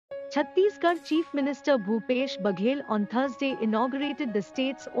Chhattisgarh Chief Minister Bhupesh Baghel on Thursday inaugurated the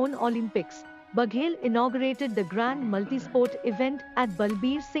state's own Olympics. Baghel inaugurated the grand multisport event at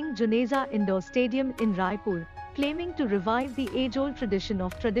Balbir Singh Juneja Indoor Stadium in Raipur, claiming to revive the age-old tradition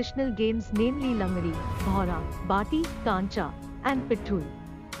of traditional games namely langdi, bhaura, bati, kancha, and pitthul.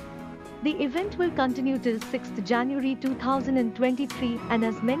 The event will continue till 6th January 2023 and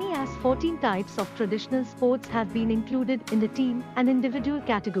as many as 14 types of traditional sports have been included in the team and individual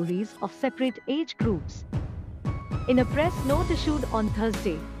categories of separate age groups. In a press note issued on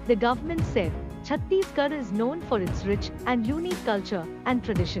Thursday, the government said, Chhattisgarh is known for its rich and unique culture and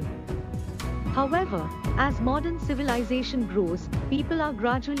tradition. However, as modern civilization grows, people are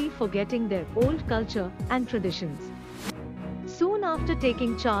gradually forgetting their old culture and traditions. Soon after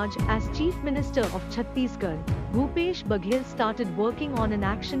taking charge as Chief Minister of Chhattisgarh, Bhupesh Baghel started working on an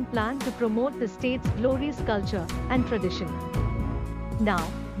action plan to promote the state's glorious culture and tradition. Now,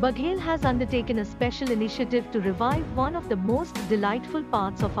 Baghel has undertaken a special initiative to revive one of the most delightful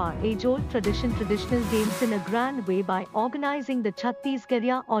parts of our age-old traditional games in a grand way by organizing the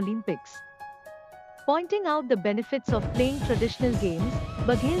Chhattisgarhiya Olympics. Pointing out the benefits of playing traditional games,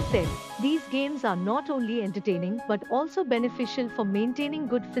 Baghel said, these games are not only entertaining but also beneficial for maintaining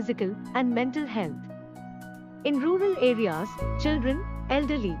good physical and mental health. In rural areas, children,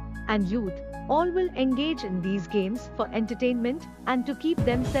 elderly, and youth all will engage in these games for entertainment and to keep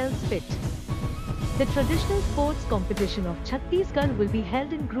themselves fit. The traditional sports competition of Chhattisgarh will be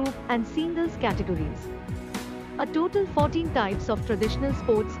held in group and singles categories. A total 14 types of traditional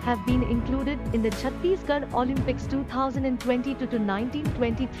sports have been included in the Chhattisgarh Olympics 2022 to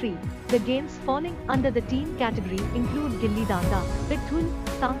 1923. The games falling under the team category include gilli danda, pitthul,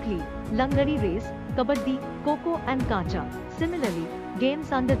 sankli, langdi race, kabaddi, kho and kancha. Similarly,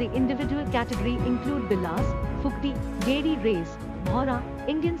 games under the individual category include billas, fukdi, gedi race, bhaura,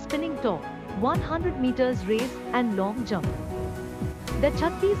 Indian spinning top, 100 meters race and long jump. The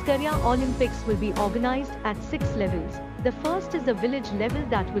Chhattisgarhiya Olympics will be organized at 6 levels. The first is the village level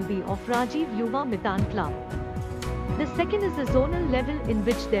that will be of Rajiv Yuva Mitan Club. The second is the zonal level in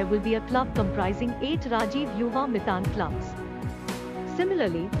which there will be a club comprising 8 Rajiv Yuva Mitan clubs.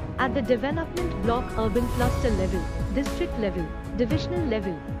 Similarly, at the development block urban cluster level, district level, divisional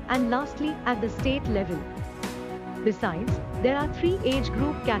level, and lastly at the state level. Besides, there are 3 age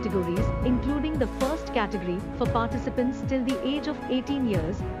group categories, including the first category for participants till the age of 18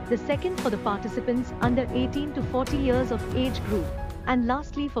 years, the second for the participants under 18 to 40 years of age group, and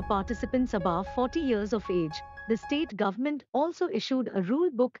lastly for participants above 40 years of age. The state government also issued a rule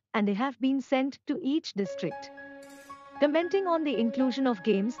book and they have been sent to each district. Commenting on the inclusion of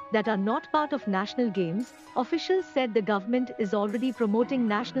games that are not part of national games, officials said the government is already promoting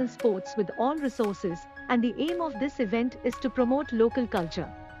national sports with all resources, and the aim of this event is to promote local culture.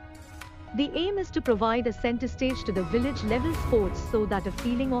 The aim is to provide a center stage to the village-level sports so that a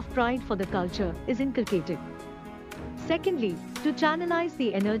feeling of pride for the culture is inculcated. Secondly, to channelize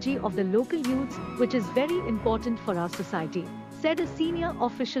the energy of the local youths, which is very important for our society, said a senior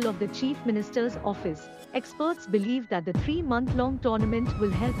official of the Chief Minister's office. Experts believe that the 3-month-long tournament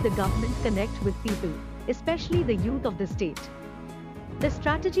will help the government connect with people, especially the youth of the state. The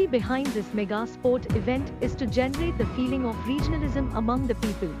strategy behind this mega sport event is to generate the feeling of regionalism among the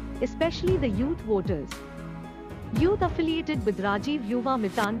people, especially the youth voters. Youth affiliated with Rajiv Yuva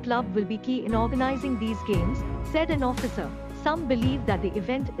Mitan Club will be key in organizing these games, said an officer. Some believe that the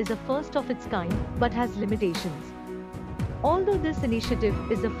event is a first of its kind, but has limitations. Although this initiative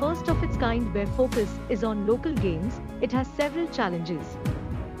is the first of its kind where focus is on local games, it has several challenges.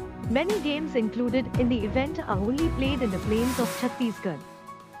 Many games included in the event are only played in the plains of Chhattisgarh.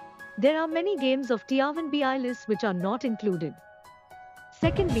 There are many games of Tiavan Bialis which are not included.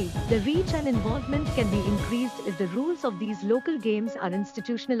 Secondly, the reach and involvement can be increased if the rules of these local games are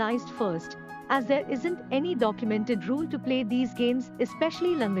institutionalized first, as there isn't any documented rule to play these games,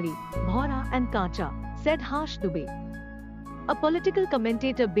 especially langdi, bhaura and kancha, said Harsh Dubey, a political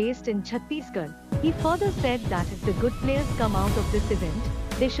commentator based in Chhattisgarh. He further said that if the good players come out of this event,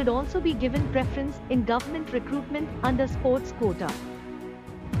 they should also be given preference in government recruitment under sports quota.